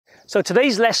So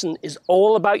today's lesson is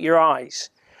all about your eyes.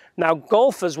 Now,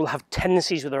 golfers will have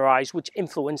tendencies with their eyes which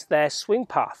influence their swing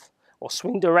path or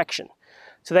swing direction.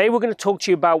 Today we're going to talk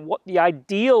to you about what the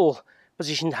ideal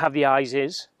position to have the eyes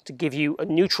is to give you a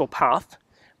neutral path,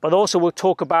 but also we'll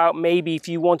talk about maybe if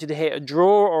you wanted to hit a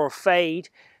draw or a fade,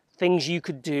 things you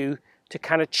could do to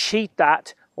kind of cheat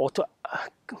that or to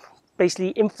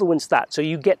basically influence that so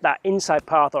you get that inside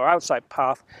path or outside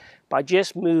path by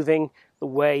just moving the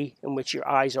way in which your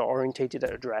eyes are orientated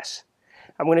at address.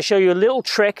 I'm going to show you a little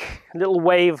trick, a little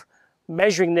way of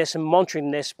measuring this and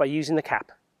monitoring this by using the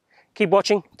cap. Keep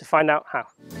watching to find out how.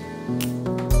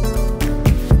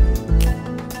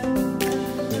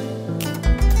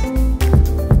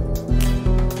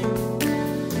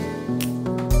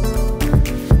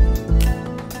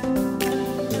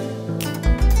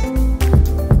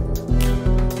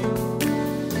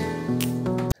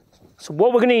 So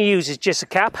what we're going to use is just a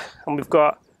cap, and we've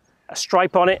got a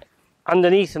stripe on it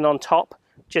underneath and on top,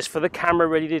 just for the camera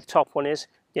really. The top one is,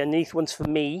 the underneath one's for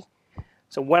me.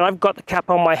 So when I've got the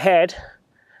cap on my head,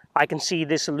 I can see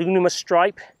this aluminum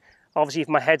stripe. Obviously if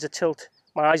my eyes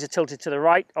are tilted to the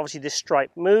right, obviously this stripe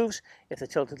moves. If they're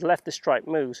tilted to the left, the stripe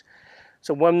moves.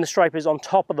 So when the stripe is on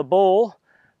top of the ball,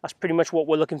 that's pretty much what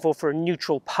we're looking for a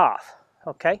neutral path.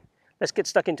 Okay, let's get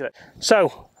stuck into it.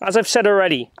 So as I've said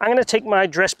already, I'm going to take my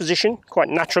address position quite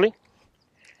naturally,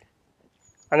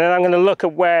 and then I'm going to look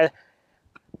at where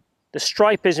the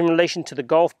stripe is in relation to the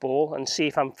golf ball and see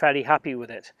if I'm fairly happy with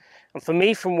it. And for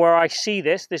me, from where I see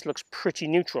this looks pretty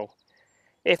neutral.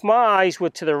 If my eyes were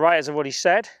to the right, as I've already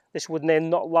said, this would then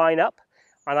not line up,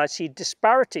 and I'd see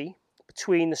disparity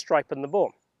between the stripe and the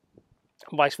ball,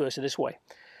 and vice versa this way.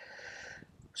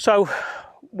 So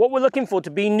what we're looking for to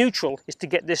be neutral is to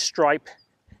get this stripe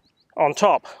on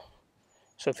top.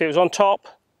 So if it was on top,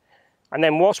 and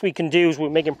then what we can do is we're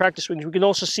making practice swings, we can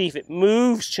also see if it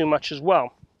moves too much as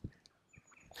well.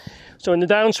 So in the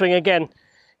downswing, again,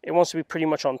 it wants to be pretty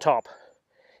much on top.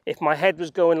 If my head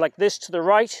was going like this to the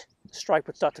right, the stripe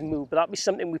would start to move, but that'd be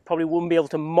something we probably wouldn't be able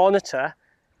to monitor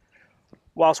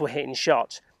whilst we're hitting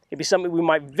shots. It'd be something we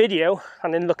might video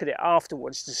and then look at it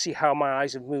afterwards to see how my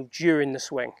eyes have moved during the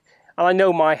swing. And I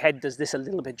know my head does this a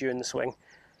little bit during the swing.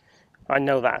 I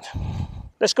know that.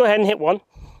 Let's go ahead and hit one.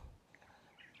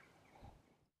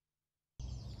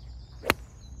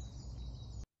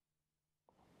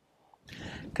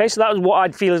 Okay, so that was what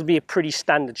I'd feel would be a pretty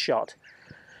standard shot.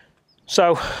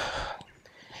 So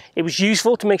it was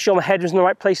useful to make sure my head was in the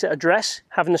right place at address,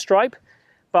 having the stripe,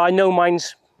 but I know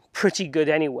mine's pretty good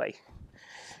anyway.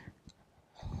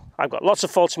 I've got lots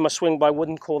of faults in my swing, but I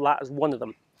wouldn't call that as one of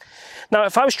them. Now,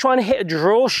 if I was trying to hit a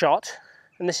draw shot,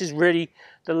 and this is really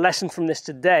the lesson from this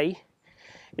today,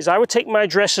 is I would take my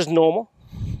address as normal.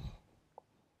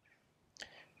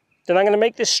 Then I'm going to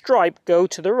make this stripe go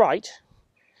to the right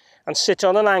and sit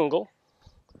on an angle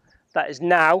that is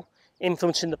now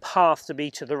influencing the path to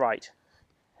be to the right.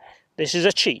 This is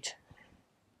a cheat.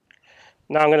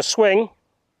 Now I'm going to swing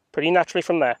pretty naturally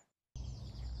from there.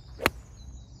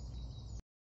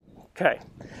 Okay,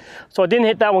 so I didn't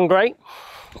hit that one great,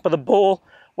 but the ball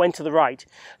went to the right.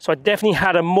 So I definitely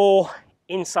had a more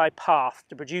inside path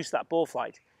to produce that ball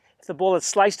flight. If the ball had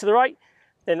sliced to the right,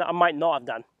 then I might not have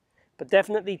done. But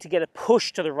definitely to get a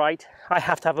push to the right, I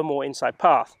have to have a more inside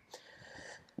path.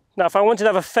 Now, if I wanted to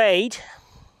have a fade,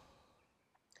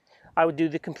 I would do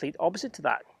the complete opposite to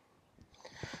that.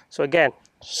 So again,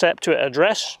 set up to it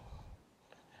address,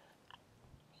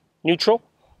 neutral,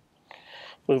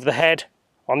 move the head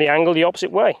on the angle the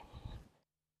opposite way.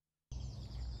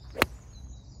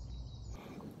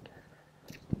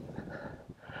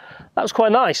 That was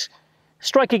quite nice.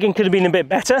 Strike again could have been a bit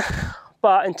better,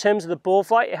 but in terms of the ball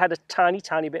flight, it had a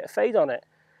tiny bit of fade on it.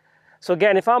 So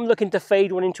again, if I'm looking to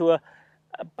fade one into a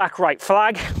back right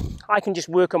flag, I can just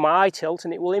work on my eye tilt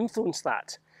and it will influence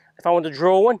that. If I want to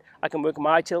draw one, I can work on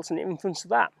my eye tilt and influence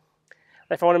that.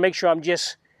 If I want to make sure I'm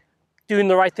just doing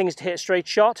the right things to hit a straight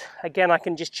shot, again, I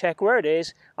can just check where it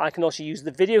is. I can also use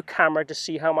the video camera to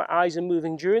see how my eyes are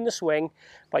moving during the swing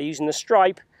by using the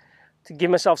stripe to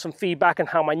give myself some feedback on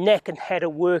how my neck and head are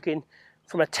working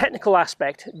from a technical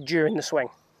aspect during the swing.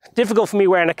 Difficult for me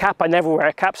wearing a cap. I never wear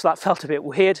a cap, so that felt a bit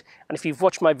weird. And if you've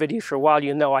watched my video for a while,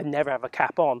 you know I never have a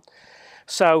cap on.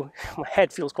 So my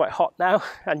head feels quite hot now,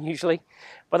 unusually,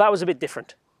 but that was a bit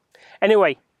different.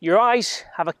 Anyway, your eyes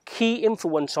have a key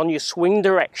influence on your swing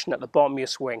direction at the bottom of your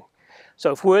swing.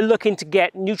 So if we're looking to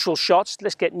get neutral shots,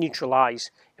 let's get neutral eyes.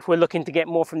 If we're looking to get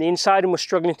more from the inside and we're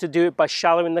struggling to do it by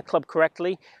shallowing the club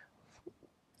correctly,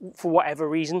 for whatever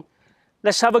reason,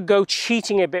 let's have a go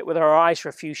cheating a bit with our eyes for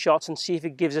a few shots and see if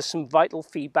it gives us some vital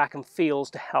feedback and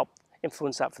feels to help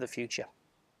influence that for the future.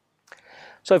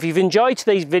 So if you've enjoyed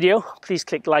today's video, please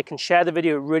click like and share the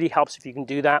video. It really helps if you can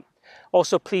do that.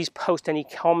 Also, please post any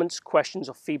comments, questions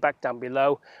or feedback down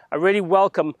below. I really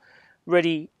welcome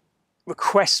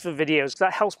requests for videos.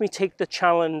 That helps me take the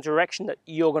channel in the direction that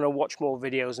you're going to watch more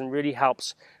videos, and really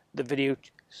helps the video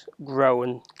grow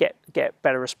and get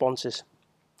better responses.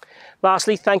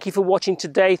 Lastly, thank you for watching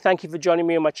today. Thank you for joining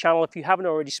me on my channel. If you haven't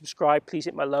already subscribed, please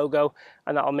hit my logo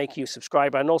and that'll make you a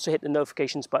subscriber, and also hit the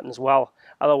notifications button as well.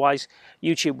 Otherwise,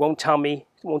 YouTube won't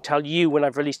tell you when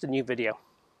I've released a new video.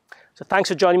 So thanks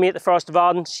for joining me at the Forest of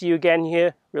Arden. See you again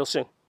here real soon.